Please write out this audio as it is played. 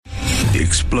the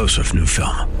explosive new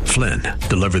film, Flynn,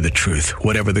 Deliver the Truth,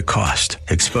 Whatever the Cost,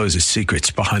 exposes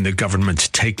secrets behind the government's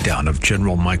takedown of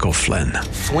General Michael Flynn.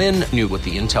 Flynn knew what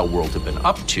the intel world had been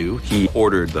up to. He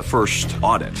ordered the first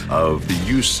audit of the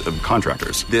use of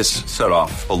contractors. This set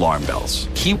off alarm bells.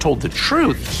 He told the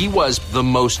truth. He was the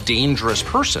most dangerous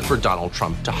person for Donald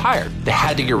Trump to hire. They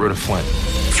had to get rid of Flynn.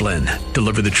 Flynn,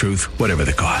 Deliver the Truth, Whatever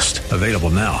the Cost. Available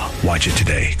now. Watch it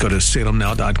today. Go to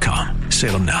salemnow.com.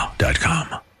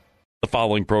 salemnow.com. The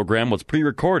following program was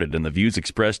pre-recorded, and the views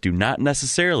expressed do not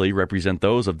necessarily represent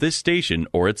those of this station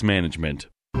or its management.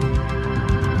 We don't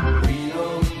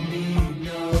need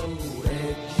no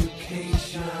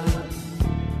education.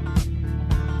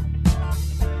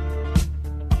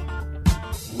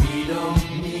 We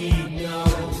don't need no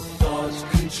thought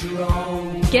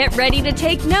control. Get ready to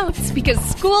take notes because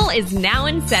school is now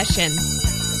in session.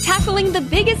 Tackling the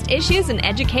biggest issues in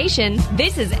education,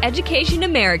 this is Education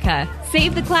America.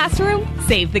 Save the classroom,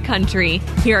 save the country.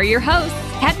 Here are your hosts,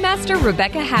 Headmaster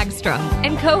Rebecca Hagstrom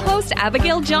and co-host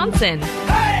Abigail Johnson.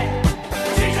 Hey,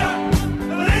 teacher,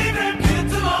 leave them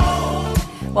kids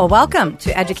alone. Well, welcome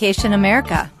to Education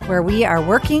America, where we are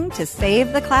working to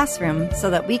save the classroom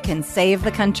so that we can save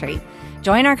the country.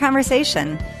 Join our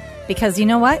conversation because you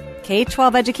know what?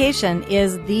 K-12 education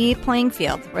is the playing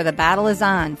field where the battle is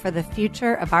on for the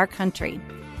future of our country.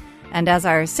 And as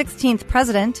our 16th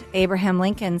president, Abraham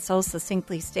Lincoln, so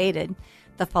succinctly stated,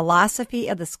 the philosophy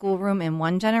of the schoolroom in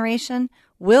one generation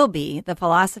will be the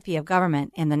philosophy of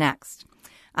government in the next.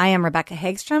 I am Rebecca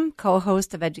Hagstrom,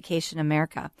 co-host of Education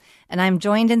America, and I'm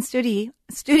joined in studio,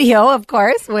 of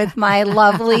course, with my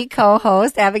lovely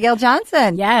co-host, Abigail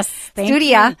Johnson. Yes.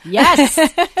 Studia. You. Yes.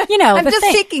 You know, I'm the just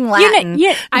thing. speaking Latin.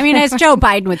 I mean, as Joe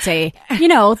Biden would say, you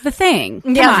know, the thing.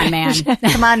 Come on, man.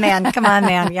 Come on, man. Come on,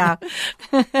 man. Yeah.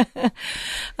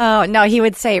 Oh, no, he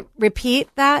would say, repeat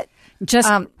that. Just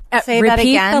say repeat that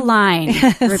again. the line.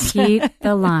 Repeat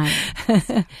the line.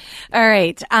 All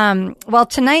right. Well,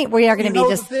 tonight we are going to be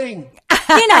just... The thing.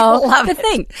 You know, Love the it.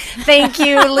 thing. Thank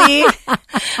you, Lee.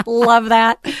 Love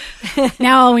that.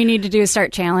 Now all we need to do is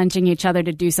start challenging each other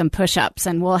to do some push-ups,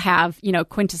 and we'll have, you know,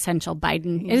 quintessential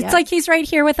Biden. Yep. It's like he's right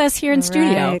here with us here in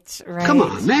studio. Right. Come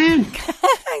on, man.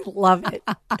 I love it.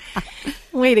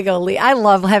 Way to go, Lee. I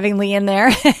love having Lee in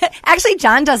there. Actually,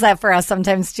 John does that for us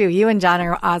sometimes, too. You and John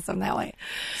are awesome that way.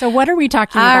 So what are we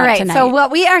talking All about right. tonight? So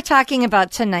what we are talking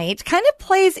about tonight kind of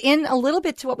plays in a little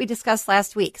bit to what we discussed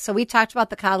last week. So we talked about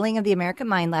The Coddling of the American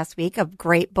Mind last week, a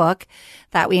great book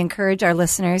that we encourage our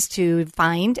listeners to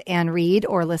find and read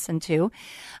or listen to.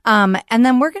 And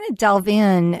then we're going to delve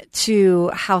in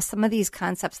to how some of these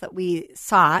concepts that we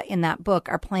saw in that book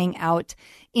are playing out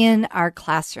in our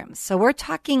classrooms. So we're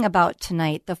talking about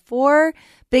tonight the 4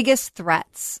 biggest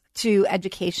threats to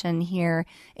education here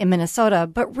in Minnesota,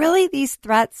 but really these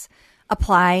threats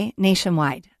apply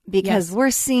nationwide because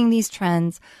we're seeing these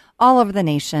trends all over the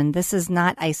nation. This is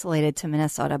not isolated to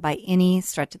Minnesota by any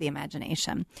stretch of the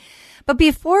imagination. But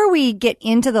before we get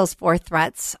into those 4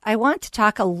 threats, I want to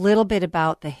talk a little bit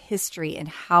about the history and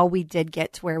how we did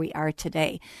get to where we are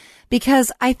today.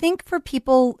 Because I think for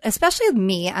people, especially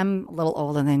me, I'm a little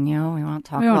older than you. We won't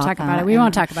talk about it. We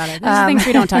won't talk about it. These are things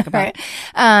we don't talk about.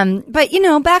 Right. But, you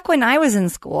know, back when I was in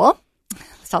school,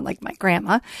 sound like my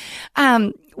grandma,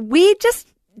 we just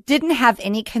didn't have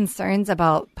any concerns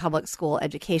about public school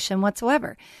education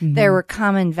whatsoever. Mm-hmm. There were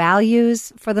common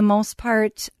values for the most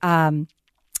part,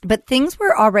 but things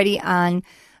were already on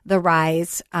the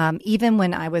rise, even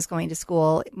when I was going to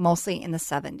school, mostly in the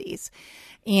 70s.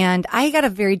 And I got a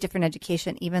very different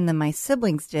education even than my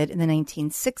siblings did in the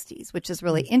 1960s, which is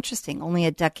really interesting, only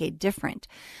a decade different.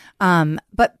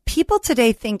 But people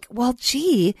today think, well,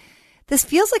 gee, this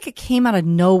feels like it came out of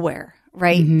nowhere,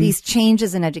 right? Mm-hmm. These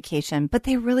changes in education, but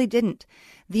they really didn't.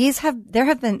 There's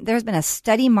been a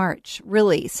steady march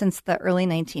really since the early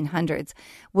 1900s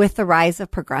with the rise of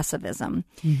progressivism.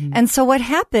 Mm-hmm. And so what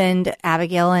happened,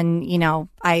 Abigail, and you know,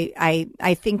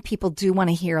 I think people do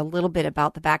want to hear a little bit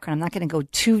about the background. I'm not going to go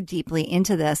too deeply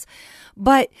into this,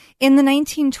 but in the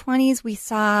 1920s, we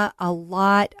saw a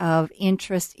lot of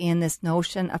interest in this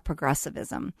notion of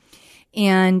progressivism.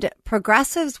 And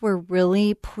progressives were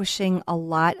really pushing a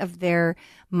lot of their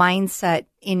mindset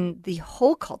in the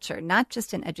whole culture, not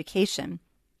just in education.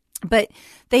 But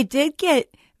they did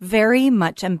get very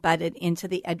much embedded into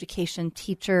the education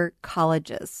teacher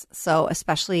colleges. So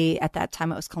especially at that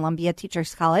time, it was Columbia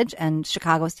Teachers College and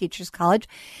Chicago's Teachers College.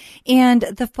 And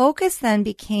the focus then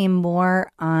became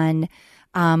more on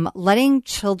letting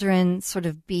children sort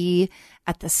of be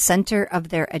at the center of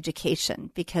their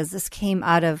education, because this came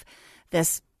out of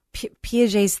this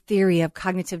Piaget's theory of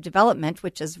cognitive development,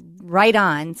 which is right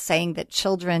on, saying that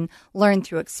children learn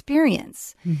through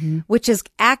experience, which is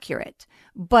accurate.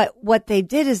 But what they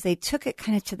did is they took it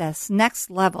kind of to this next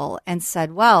level and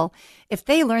said, well, if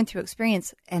they learn through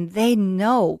experience and they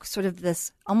know sort of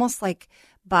this almost like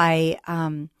by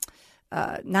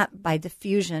not by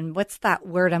diffusion. What's that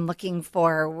word I'm looking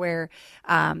for? Where,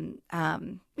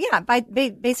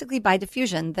 basically by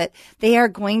diffusion, that they are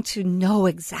going to know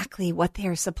exactly what they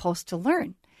are supposed to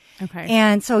learn. Okay.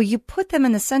 And so you put them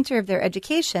in the center of their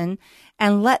education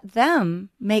and let them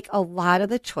make a lot of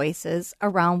the choices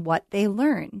around what they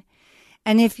learn.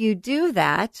 And if you do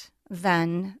that,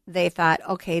 then they thought,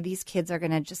 okay, these kids are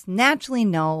going to just naturally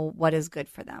know what is good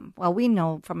for them. Well, we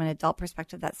know from an adult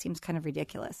perspective that seems kind of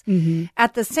ridiculous.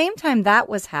 At the same time that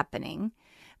was happening,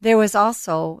 there was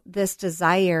also this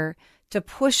desire to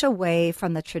push away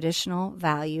from the traditional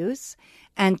values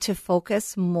and to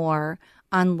focus more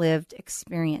on lived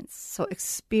experience. So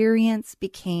experience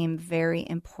became very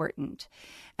important.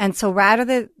 And so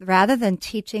rather than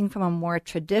teaching from a more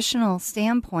traditional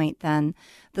standpoint, then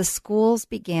the schools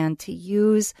began to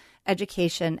use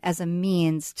education as a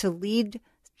means to lead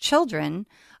children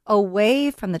away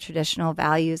from the traditional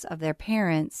values of their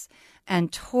parents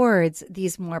and towards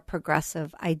these more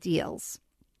progressive ideals.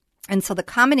 And so the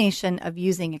combination of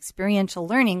using experiential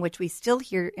learning, which we still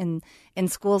hear in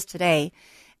schools today,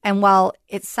 and while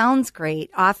it sounds great,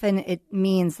 often it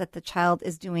means that the child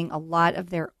is doing a lot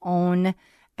of their own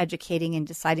educating and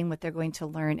deciding what they're going to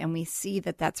learn. And we see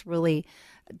that that's really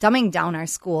dumbing down our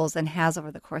schools and has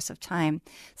over the course of time.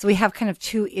 So we have kind of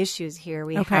two issues here.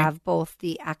 We have both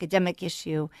the academic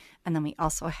issue, and then we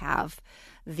also have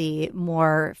the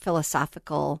more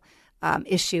philosophical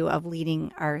issue of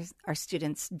leading our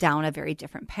students down a very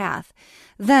different path.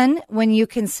 Then when you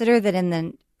consider that in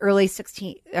the early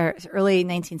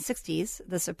 1960s,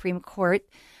 the Supreme Court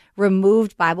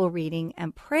removed Bible reading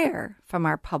and prayer from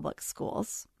our public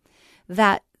schools.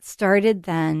 That started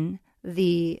then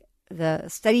the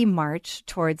steady march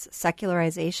towards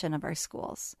secularization of our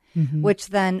schools, which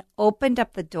then opened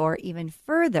up the door even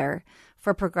further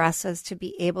for progressives to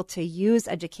be able to use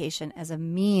education as a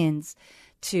means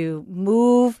to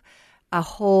move a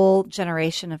whole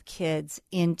generation of kids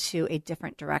into a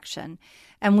different direction.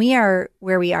 And we are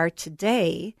where we are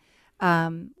today,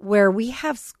 where we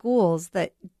have schools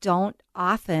that don't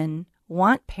often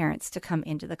want parents to come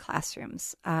into the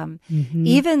classrooms.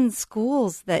 Even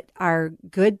schools that are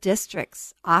good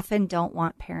districts often don't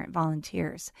want parent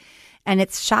volunteers. And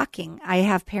it's shocking. I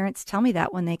have parents tell me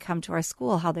that when they come to our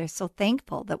school, how they're so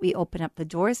thankful that we open up the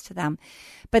doors to them.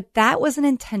 But that was an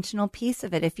intentional piece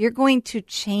of it. If you're going to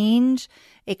change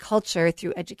a culture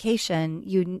through education,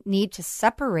 you need to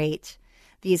separate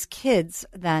these kids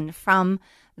then from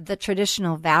the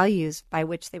traditional values by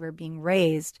which they were being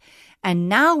raised. And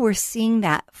now we're seeing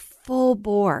that full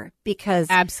bore because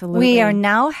we are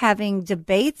now having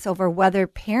debates over whether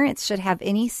parents should have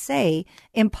any say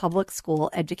in public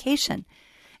school education.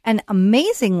 And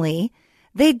amazingly,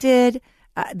 they did.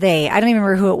 I don't even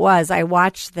remember who it was. I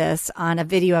watched this on a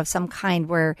video of some kind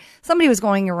where somebody was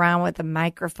going around with a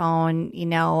microphone,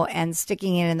 and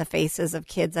sticking it in the faces of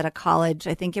kids at a college.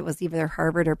 I think it was either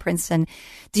Harvard or Princeton.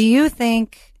 Do you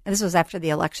think, and this was after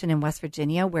the election in West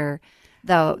Virginia where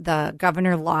the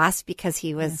governor lost because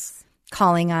he was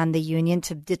calling on the union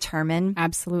to determine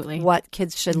what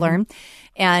kids should learn.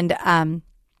 And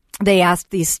they asked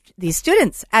these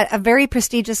students at a very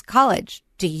prestigious college,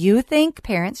 do you think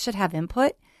parents should have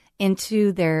input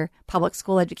into their public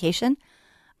school education?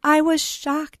 I was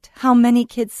shocked how many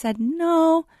kids said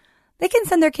no. They can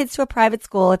send their kids to a private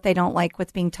school if they don't like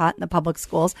what's being taught in the public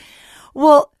schools.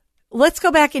 Well, let's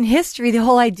go back in history. The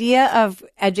whole idea of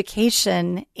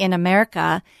education in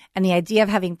America and the idea of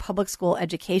having public school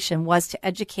education was to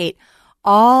educate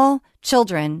all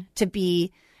children to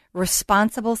be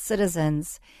responsible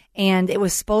citizens. And it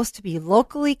was supposed to be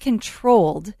locally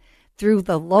controlled through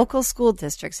the local school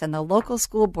districts and the local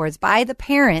school boards by the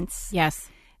parents. Yes.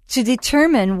 To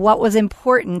determine what was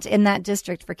important in that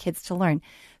district for kids to learn.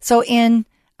 So in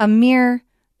a mere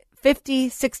 50,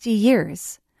 60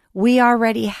 years, we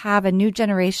already have a new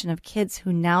generation of kids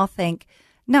who now think,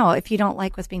 no, if you don't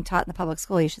like what's being taught in the public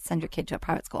school, you should send your kid to a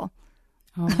private school.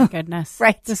 Oh, my goodness.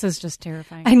 Right. This is just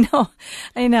terrifying.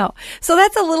 I know. So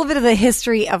that's a little bit of the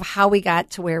history of how we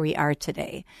got to where we are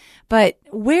today. But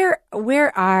what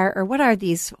are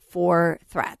these four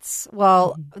threats?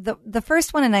 Well, the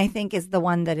first one, and I think is the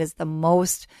one that is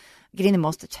getting the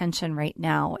most attention right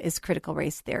now, is critical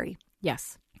race theory.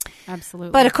 Yes,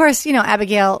 absolutely. But of course,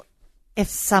 Abigail, if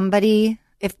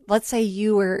let's say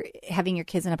you were having your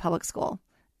kids in a public school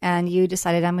and you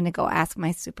decided, I'm going to go ask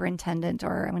my superintendent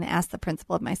or I'm going to ask the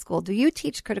principal of my school, do you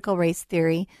teach critical race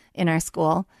theory in our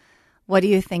school? What do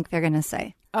you think they're going to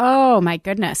say? Oh, my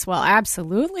goodness. Well,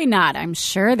 absolutely not. I'm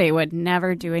sure they would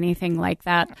never do anything like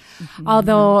that.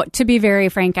 Although, to be very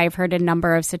frank, I've heard a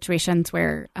number of situations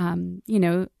where,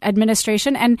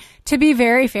 administration, and to be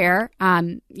very fair,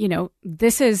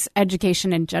 this is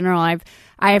education in general.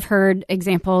 I've heard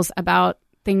examples about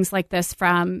things like this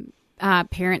from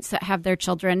parents that have their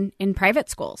children in private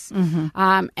schools.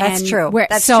 That's true.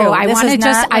 That's true.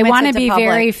 I want to be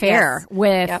very fair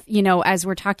with, Yep. as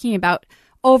we're talking about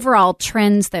overall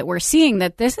trends that we're seeing,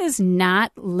 that this is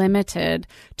not limited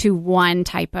to one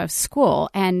type of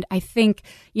school. And I think,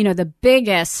 the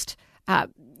biggest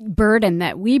burden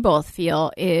that we both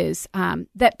feel is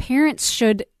that parents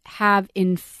should have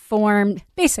informed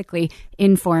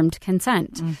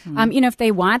consent. If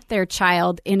they want their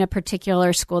child in a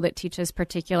particular school that teaches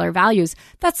particular values,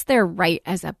 that's their right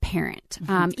as a parent.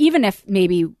 Even if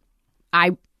maybe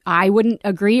I wouldn't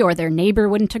agree or their neighbor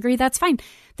wouldn't agree, that's fine.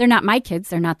 They're not my kids.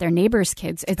 They're not their neighbor's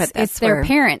kids. It's their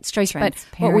parents' choice. But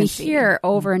what we hear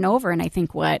over and over, and I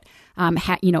think what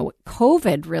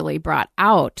COVID really brought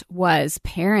out was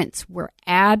parents were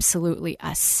absolutely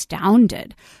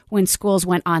astounded when schools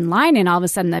went online, and all of a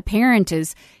sudden the parent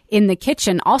is in the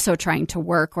kitchen also trying to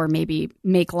work or maybe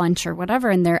make lunch or whatever,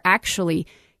 and they're actually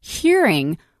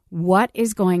hearing what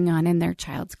is going on in their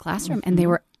child's classroom, and they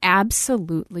were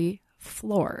absolutely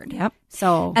floored. Yep.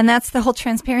 And that's the whole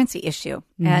transparency issue.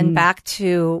 And back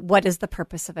to what is the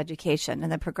purpose of education?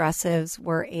 And the progressives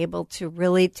were able to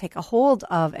really take a hold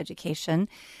of education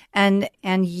and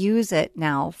use it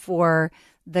now for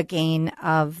the gain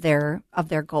of their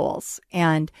goals.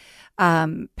 And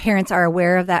parents are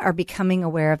aware of that, are becoming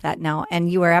aware of that now.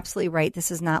 And you are absolutely right. This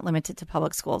is not limited to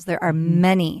public schools. There are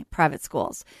many private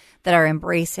schools that are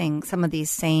embracing some of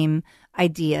these same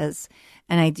ideas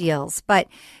and ideals. But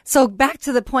so back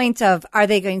to the point of, are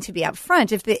they going to be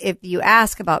upfront? If you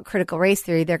ask about critical race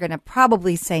theory, they're going to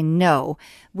probably say, no,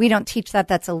 we don't teach that.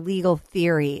 That's a legal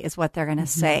theory is what they're going to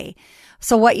say.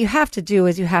 So what you have to do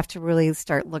is you have to really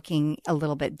start looking a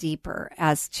little bit deeper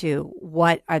as to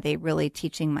what are they really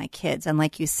teaching my kids. And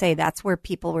like you say, that's where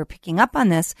people were picking up on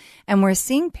this. And we're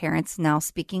seeing parents now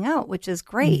speaking out, which is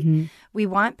great. We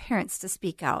want parents to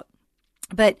speak out.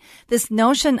 But this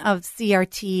notion of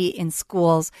CRT in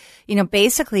schools,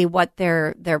 basically what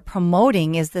they're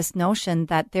promoting is this notion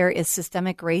that there is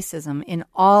systemic racism in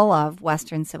all of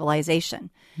Western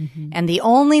civilization. And the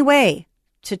only way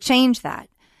to change that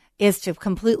is to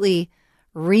completely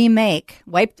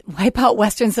wipe out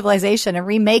Western civilization and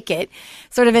remake it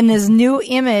sort of in this new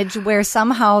image where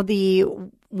somehow the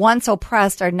once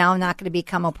oppressed are now not going to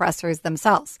become oppressors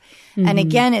themselves. And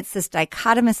again, it's this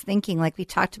dichotomous thinking like we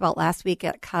talked about last week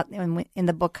in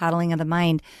the book Coddling of the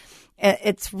Mind.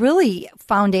 It's really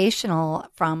foundational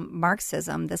from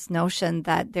Marxism, this notion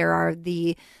that there are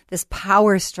this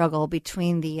power struggle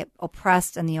between the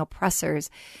oppressed and the oppressors,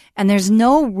 and there's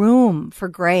no room for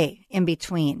gray in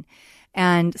between.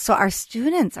 And so our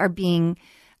students are being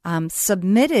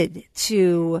submitted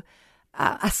to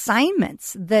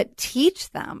assignments that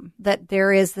teach them that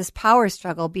there is this power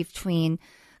struggle between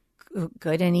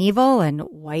good and evil and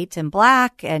white and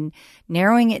black, and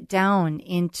narrowing it down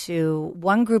into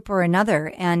one group or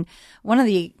another. And one of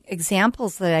the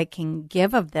examples that I can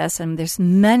give of this, and there's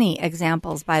many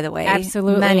examples, by the way.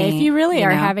 Absolutely. Many, if you really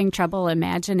are having trouble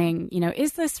imagining,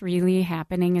 is this really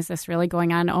happening? Is this really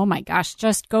going on? Oh my gosh,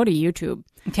 just go to YouTube.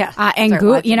 Yeah. And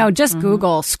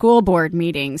Google school board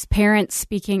meetings, parents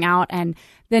speaking out, and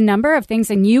the number of things,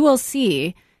 and you will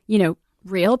see,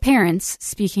 real parents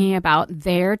speaking about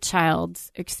their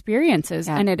child's experiences.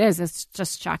 Yeah. And it's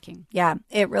just shocking. Yeah,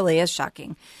 it really is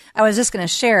shocking. I was just going to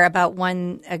share about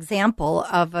one example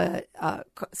of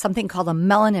something called a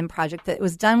Melanin Project that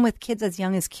was done with kids as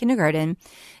young as kindergarten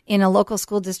in a local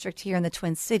school district here in the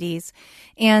Twin Cities,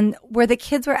 and where the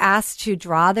kids were asked to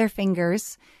draw their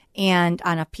fingers and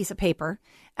on a piece of paper,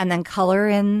 and then color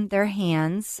in their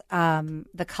hands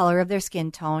the color of their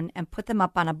skin tone and put them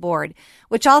up on a board,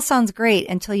 which all sounds great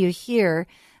until you hear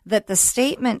that the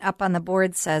statement up on the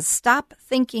board says, stop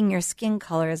thinking your skin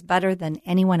color is better than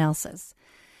anyone else's.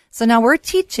 So now we're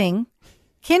teaching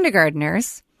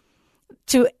kindergartners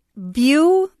to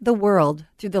view the world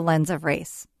through the lens of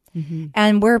race.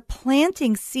 And we're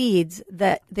planting seeds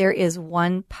that there is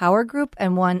one power group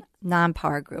and one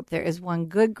non-power group. There is one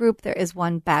good group. There is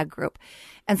one bad group.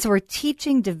 And so we're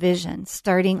teaching division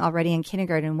starting already in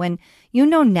kindergarten when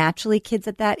naturally kids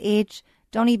at that age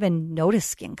don't even notice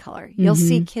skin color. You'll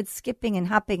see kids skipping and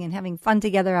hopping and having fun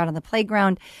together out on the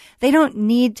playground. They don't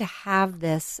need to have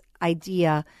this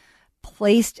idea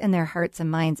placed in their hearts and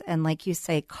minds, and like you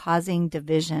say, causing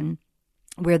division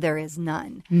where there is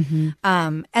none.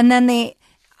 And then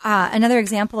another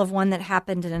example of one that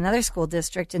happened in another school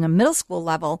district in a middle school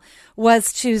level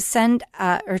was to send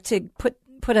or to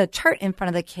put a chart in front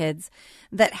of the kids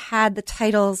that had the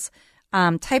titles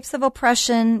types of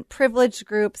oppression, privileged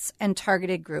groups, and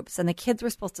targeted groups. And the kids were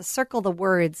supposed to circle the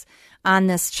words on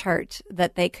this chart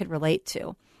that they could relate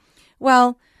to.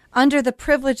 Well, under the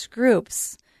privileged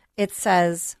groups, it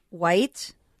says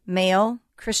white, male,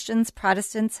 Christians,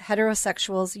 Protestants,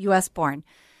 heterosexuals, U.S. born.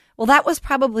 Well, that was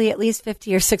probably at least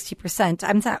 50 or 60%.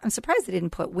 I'm surprised they didn't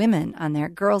put women on there,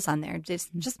 girls on there,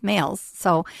 just males.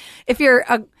 So if you're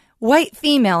a white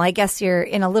female, I guess you're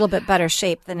in a little bit better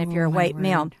shape than if you're a white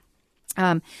male.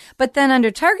 But then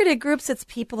under targeted groups, it's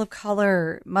people of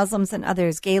color, Muslims and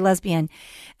others, gay, lesbian.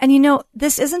 And,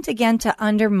 this isn't, again, to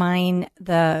undermine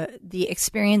the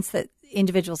experience that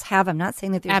individuals have. I'm not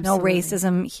saying that there's no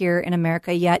racism here in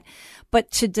America yet, but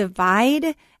to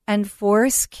divide and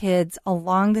force kids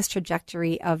along this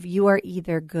trajectory of you are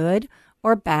either good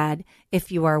or bad.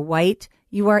 If you are white,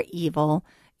 you are evil.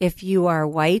 If you are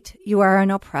white, you are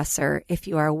an oppressor. If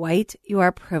you are white, you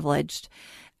are privileged.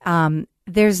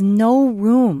 There's no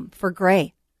room for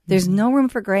gray. There's no room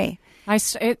for gray.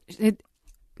 It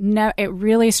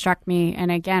really struck me,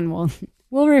 and again,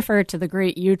 we'll refer to the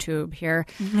great YouTube here,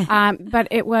 but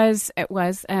it was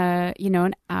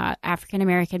an African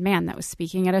American man that was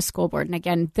speaking at a school board, and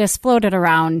again, this floated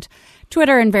around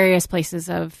Twitter and various places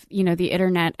of the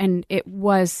internet, and it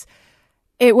was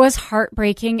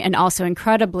heartbreaking and also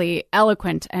incredibly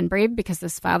eloquent and brave because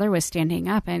this father was standing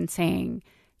up and saying,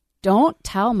 "Don't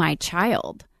tell my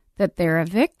child that they're a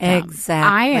victim.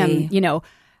 Exactly.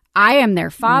 I am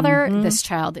their father. This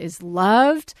child is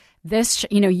loved.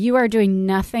 You are doing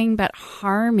nothing but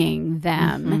harming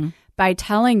them by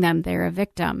telling them they're a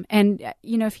victim." And,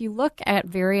 if you look at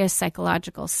various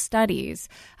psychological studies,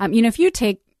 if you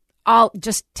take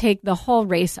the whole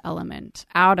race element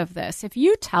out of this, if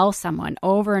you tell someone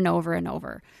over and over and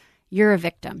over, you're a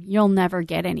victim, you'll never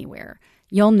get anywhere.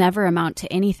 You'll never amount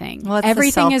to anything. Well,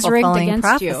 everything is rigged against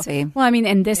prophecy. you. Well,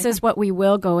 and this is what we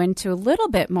will go into a little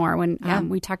bit more when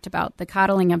we talked about the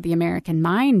coddling of the American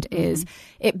mind is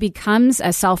it becomes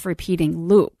a self-repeating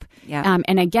loop. Yeah.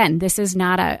 And again, this is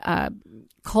not a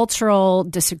cultural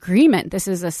disagreement. This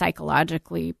is a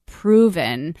psychologically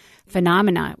proven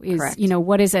phenomena. Correct.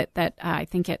 What is it that I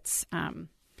think it's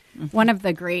one of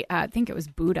the great, I think it was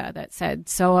Buddha that said,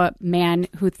 "So a man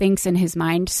who thinks in his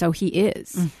mind, so he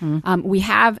is." We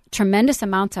have tremendous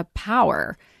amounts of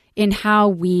power in how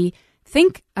we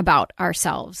think about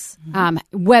ourselves,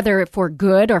 whether for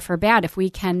good or for bad. If we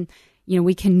can,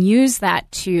 we can use that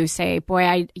to say, boy,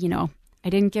 I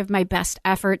didn't give my best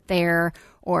effort there,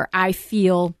 or I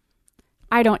feel,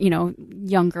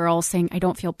 young girls saying, "I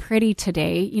don't feel pretty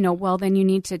today," well, then you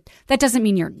need to, that doesn't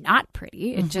mean you're not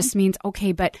pretty. It just means,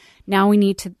 okay, but now we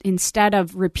need to, instead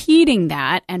of repeating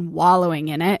that and wallowing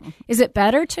in it, is it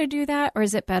better to do that? Or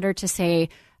is it better to say,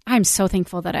 "I'm so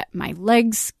thankful that my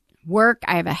legs work.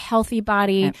 I have a healthy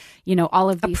body," all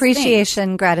of these appreciation,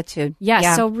 things. gratitude.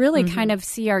 Yeah. So really kind of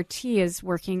CRT is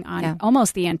working on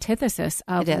almost the antithesis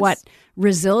of what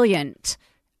resilient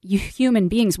human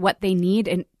beings, what they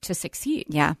need to succeed.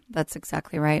 Yeah, that's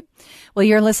exactly right. Well,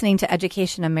 you're listening to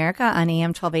Education America on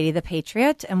AM 1280 The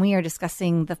Patriot, and we are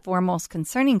discussing the four most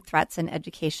concerning threats in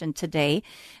education today.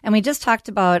 And we just talked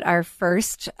about our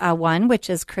first one,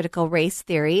 which is critical race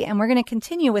theory, and we're going to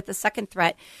continue with the second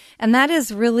threat, and that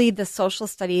is really the social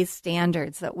studies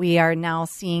standards that we are now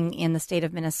seeing in the state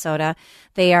of Minnesota.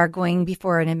 They are going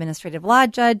before an administrative law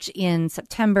judge in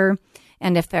September.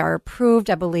 And if they are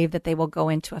approved, I believe that they will go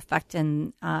into effect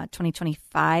in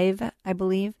 2025, I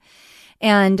believe.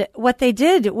 And what they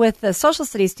did with the social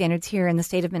studies standards here in the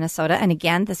state of Minnesota, and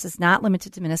again, this is not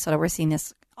limited to Minnesota, we're seeing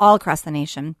this all across the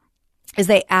nation, is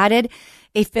they added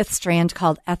a fifth strand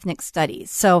called ethnic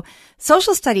studies. So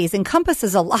social studies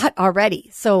encompasses a lot already.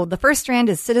 So the first strand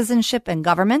is citizenship and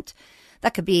government.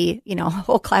 That could be, a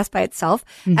whole class by itself.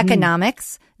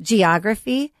 Economics,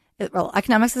 geography. Well,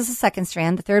 economics is the second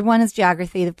strand. The third one is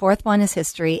geography. The fourth one is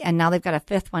history. And now they've got a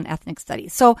fifth one, ethnic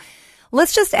studies. So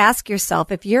let's just ask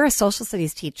yourself, if you're a social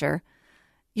studies teacher,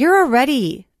 you're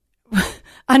already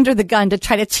under the gun to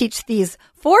try to teach these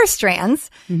four strands,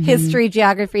 history,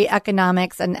 geography,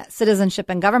 economics, and citizenship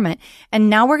and government. And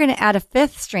now we're going to add a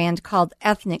fifth strand called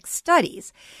ethnic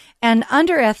studies. And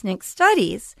under ethnic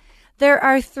studies, there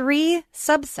are three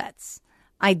subsets: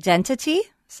 identity.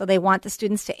 So they want the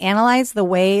students to analyze the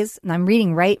ways, and I'm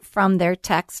reading right from their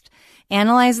text,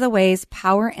 analyze the ways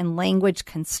power and language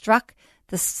construct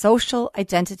the social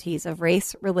identities of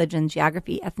race, religion,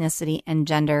 geography, ethnicity, and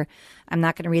gender. I'm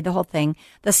not going to read the whole thing.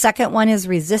 The second one is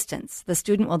resistance. The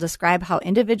student will describe how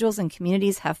individuals and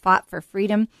communities have fought for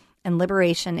freedom and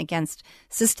liberation against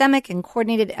systemic and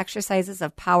coordinated exercises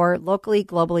of power locally,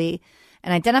 globally,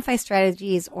 and identify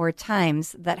strategies or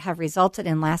times that have resulted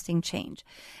in lasting change.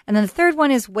 And then the third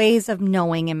one is ways of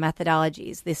knowing and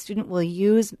methodologies. The student will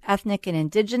use ethnic and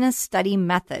indigenous study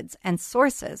methods and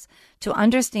sources to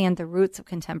understand the roots of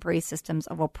contemporary systems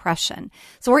of oppression.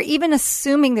 So we're even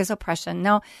assuming there's oppression.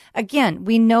 Now, again,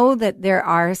 we know that there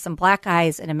are some black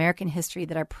eyes in American history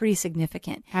that are pretty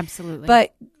significant. Absolutely.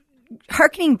 But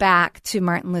hearkening back to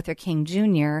Martin Luther King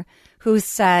Jr., who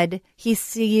said he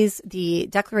sees the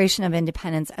Declaration of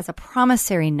Independence as a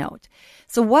promissory note.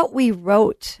 So what we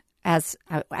wrote, as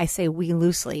I say we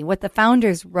loosely, what the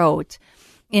founders wrote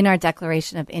in our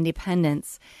Declaration of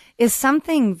Independence is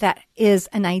something that is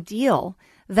an ideal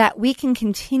that we can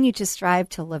continue to strive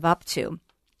to live up to.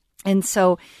 And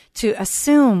so to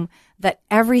assume that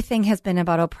everything has been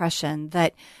about oppression,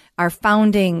 that our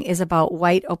founding is about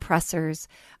white oppressors,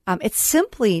 it's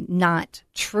simply not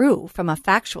true from a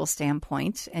factual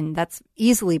standpoint, and that's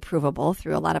easily provable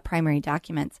through a lot of primary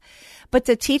documents. But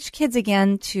to teach kids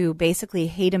again to basically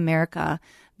hate America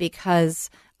because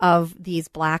of these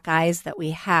black eyes that we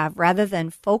have, rather than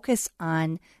focus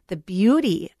on the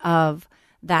beauty of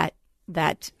that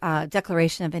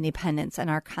Declaration of Independence and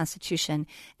our Constitution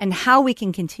and how we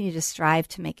can continue to strive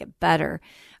to make it better,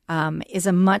 is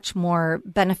a much more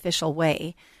beneficial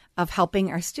way of helping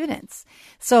our students.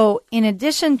 So in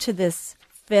addition to this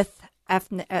fifth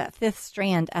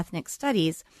strand, ethnic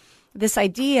studies, this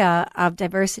idea of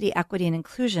diversity, equity, and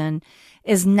inclusion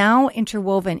is now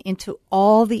interwoven into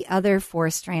all the other four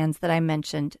strands that I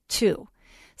mentioned too.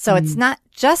 So it's not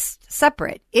just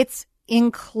separate, it's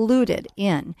included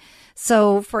in.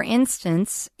 So for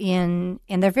instance, and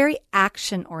they're very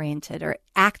action oriented or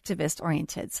activist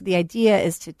oriented. So the idea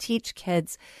is to teach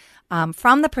kids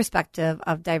from the perspective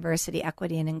of diversity,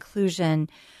 equity, and inclusion,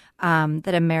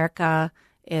 that America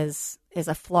is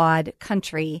a flawed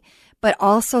country, but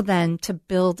also then to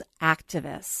build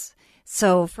activists.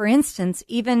 So, for instance,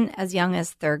 even as young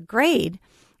as third grade,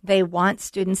 they want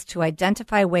students to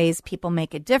identify ways people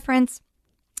make a difference.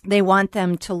 They want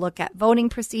them to look at voting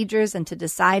procedures and to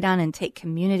decide on and take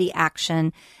community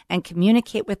action and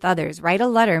communicate with others, write a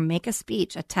letter, make a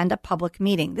speech, attend a public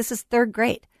meeting. This is third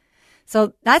grade.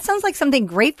 So that sounds like something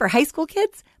great for high school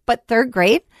kids, but third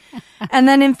grade. And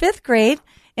then in fifth grade,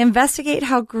 investigate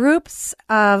how groups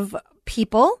of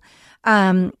people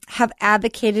have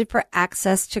advocated for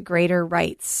access to greater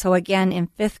rights. So again, in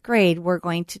fifth grade, we're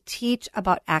going to teach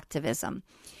about activism.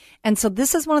 And so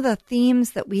this is one of the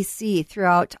themes that we see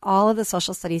throughout all of the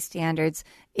social studies standards,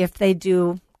 if they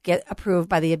do get approved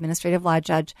by the administrative law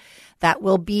judge, that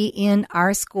will be in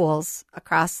our schools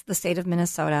across the state of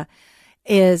Minnesota,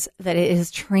 is that it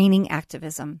is training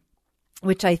activism,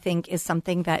 which I think is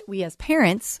something that we as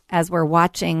parents, as we're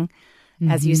watching,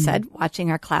 as you said, watching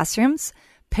our classrooms,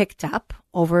 picked up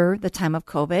over the time of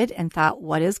COVID and thought,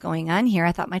 what is going on here?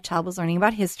 I thought my child was learning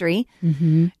about history.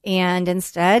 And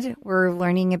instead, we're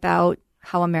learning about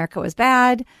how America was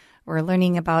bad. We're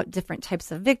learning about different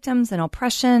types of victims and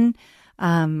oppression,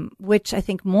 which I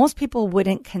think most people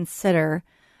wouldn't consider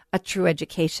a true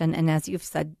education. And as you've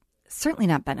said, certainly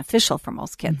not beneficial for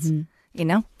most kids. You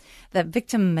know, the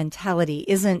victim mentality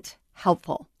isn't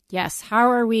helpful. Yes.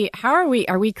 Are we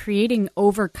creating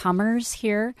overcomers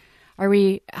here? Are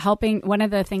we helping? One of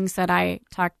the things that I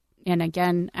talk, and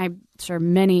again, I'm sure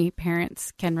many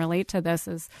parents can relate to this,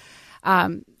 is,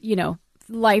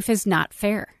 life is not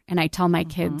fair. And I tell my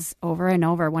kids over and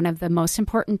over, one of the most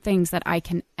important things that I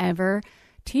can ever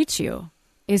teach you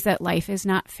is that life is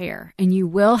not fair. And you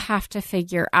will have to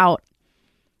figure out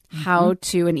how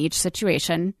to, in each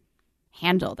situation,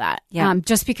 handle that.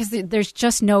 Just because there's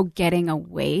just no getting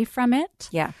away from it.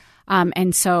 And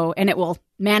it will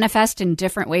manifest in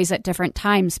different ways at different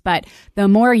times. But the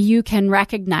more you can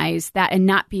recognize that and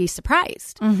not be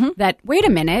surprised that, wait a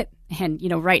minute, and,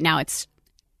 right now it's,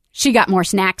 she got more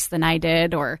snacks than I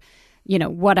did, or,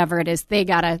 whatever it is, they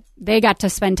got to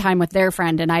spend time with their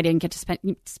friend and I didn't get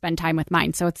to spend time with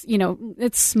mine. So it's,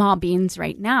 it's small beans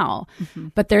right now,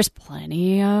 but there's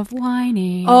plenty of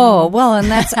whining. Oh, well,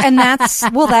 and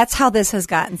that's how this has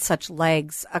gotten such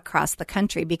legs across the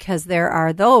country, because there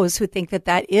are those who think that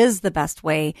that is the best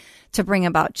way to bring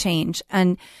about change.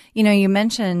 And, you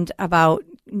mentioned about,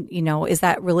 is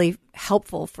that really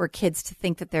helpful for kids to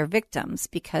think that they're victims?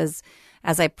 Because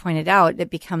as I pointed out, it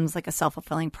becomes like a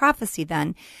self-fulfilling prophecy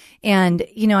then. And,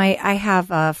 you know, I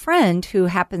have a friend who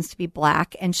happens to be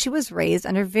Black, and she was raised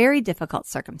under very difficult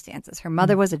circumstances. Her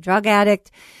mother was a drug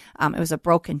addict. It was a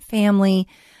broken family.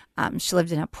 She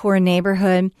lived in a poor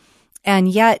neighborhood. And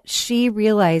yet she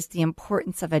realized the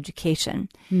importance of education,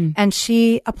 and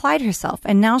she applied herself,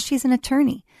 and now she's an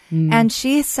attorney. And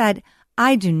she said,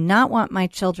 I do not want my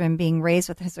children being raised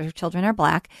with, her children are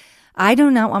Black. I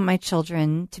do not want my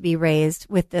children to be raised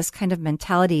with this kind of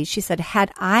mentality. She said,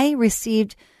 had I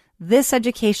received this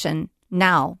education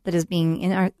now that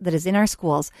is in our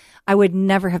schools, I would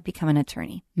never have become an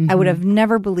attorney. I would have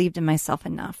never believed in myself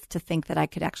enough to think that I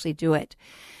could actually do it.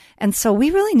 And so we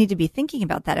really need to be thinking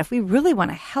about that. If we really want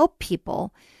to help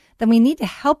people, then we need to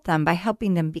help them by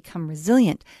helping them become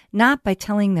resilient, not by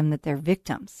telling them that they're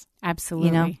victims. Absolutely.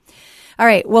 You know? All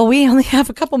right. Well, we only have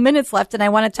a couple minutes left, and I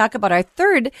want to talk about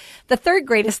the third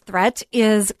greatest threat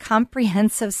is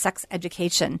comprehensive sex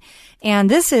education. And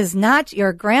this is not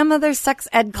your grandmother's sex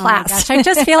ed class. Oh my gosh, I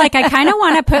just feel like I kind of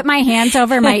want to put my hands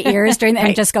over my ears during that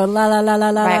and just go, la, la, la, la,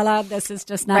 la, la, la. This is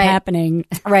just not happening.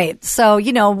 Right. So,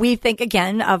 you know, we think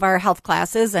again of our health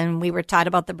classes, and we were taught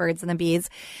about the birds and the bees.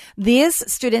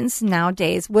 These students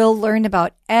nowadays will learn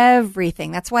about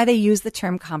everything. That's why they use the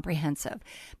term comprehensive,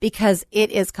 because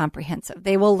it is comprehensive.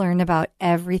 They will learn about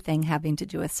everything having to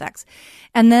do with sex.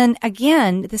 And then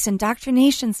again, this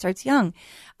indoctrination starts young.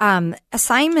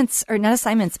 Activities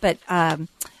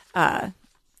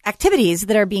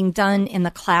that are being done in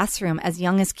the classroom as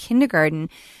young as kindergarten,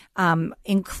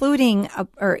 including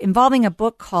or involving a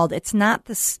book called It's Not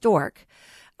the Stork.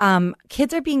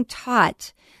 Kids are being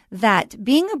taught that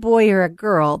being a boy or a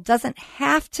girl doesn't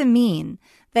have to mean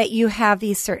that you have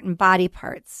these certain body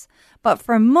parts. But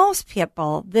for most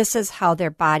people, this is how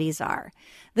their bodies are.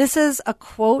 This is a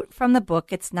quote from the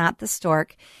book, It's Not the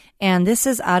Stork, and this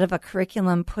is out of a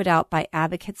curriculum put out by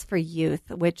Advocates for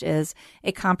Youth, which is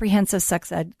a comprehensive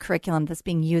sex ed curriculum that's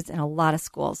being used in a lot of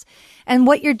schools. And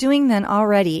what you're doing then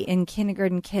already in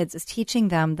kindergarten kids is teaching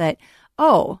them that,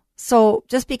 so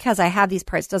just because I have these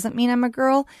parts doesn't mean I'm a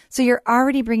girl. So you're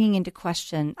already bringing into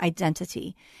question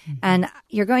identity. And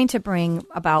you're going to bring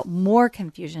about more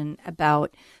confusion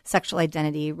about sexual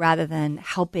identity rather than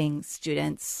helping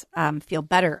students feel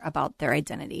better about their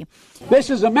identity.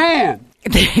 This is a man.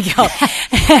 There you go. And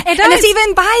it's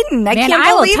even Biden.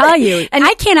 I will tell you. And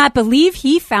I cannot believe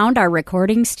he found our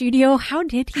recording studio. How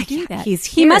did he do that?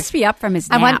 He must be up from his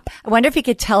nap. I wonder if he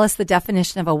could tell us the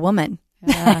definition of a woman.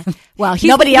 Well,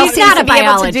 nobody else he's not a to be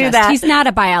able to do biologist. that. He's not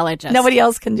a biologist. Nobody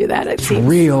else can do that. It seems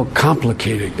Real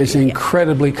complicated. It's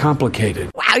incredibly complicated.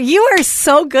 Wow, you are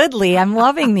so good, Lee. I'm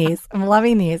loving these.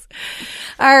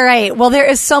 All right. Well, there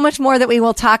is so much more that we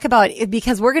will talk about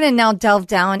because we're going to now delve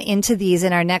down into these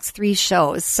in our next 3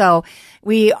 shows. So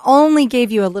we only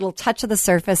gave you a little touch of the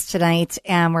surface tonight,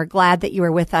 and we're glad that you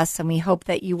were with us, and we hope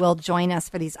that you will join us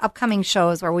for these upcoming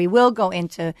shows where we will go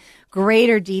into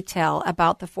greater detail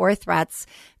about the 4 threats: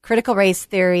 critical race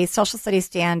theory, social studies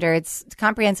standards,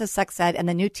 comprehensive sex ed, and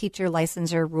the new teacher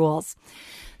licensure rules.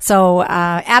 So,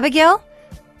 Abigail,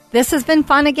 this has been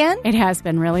fun again. It has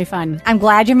been really fun. I'm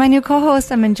glad you're my new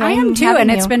co-host. I'm enjoying I am too, having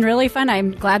and you. it's been really fun.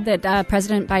 I'm glad that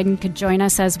President Biden could join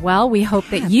us as well. We hope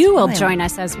that you will join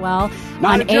us as well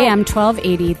on AM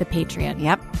 1280, The Patriot.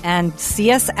 Yep. And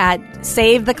see us at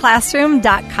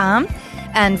SaveTheClassroom.com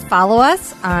and follow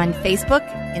us on Facebook,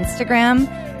 Instagram,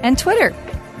 and Twitter.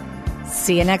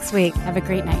 See you next week. Have a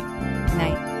great night. Good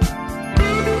night.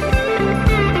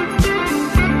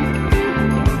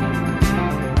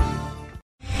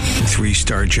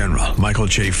 Three-star General Michael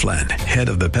J. Flynn, head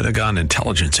of the Pentagon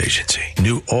Intelligence Agency,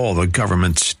 knew all the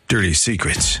government's dirty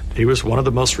secrets. He was one of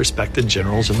the most respected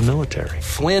generals in the military.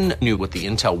 Flynn knew what the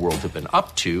intel world had been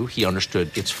up to. He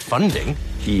understood its funding.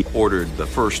 He ordered the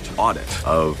first audit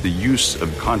of the use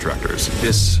of contractors.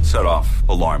 This set off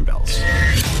alarm bells.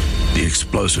 The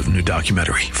explosive new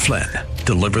documentary, Flynn,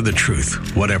 Deliver the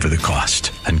Truth, Whatever the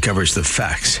Cost, uncovers the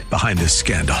facts behind this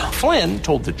scandal. Flynn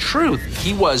told the truth.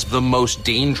 He was the most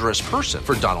dangerous person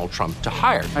for Donald Trump to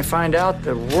hire. I find out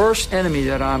the worst enemy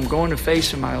that I'm going to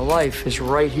face in my life is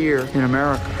right here in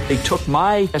America. They took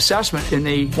my assessment and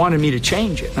they wanted me to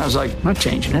change it. And I was like, I'm not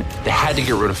changing it. They had to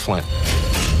get rid of Flynn.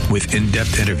 With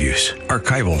in-depth interviews,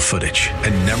 archival footage,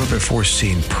 and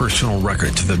never-before-seen personal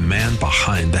records of the man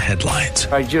behind the headlines.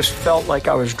 I just felt like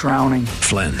I was drowning.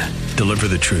 Flynn, Deliver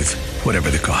the Truth, Whatever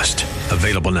the Cost.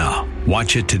 Available now.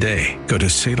 Watch it today. Go to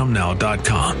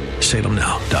salemnow.com.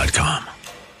 salemnow.com.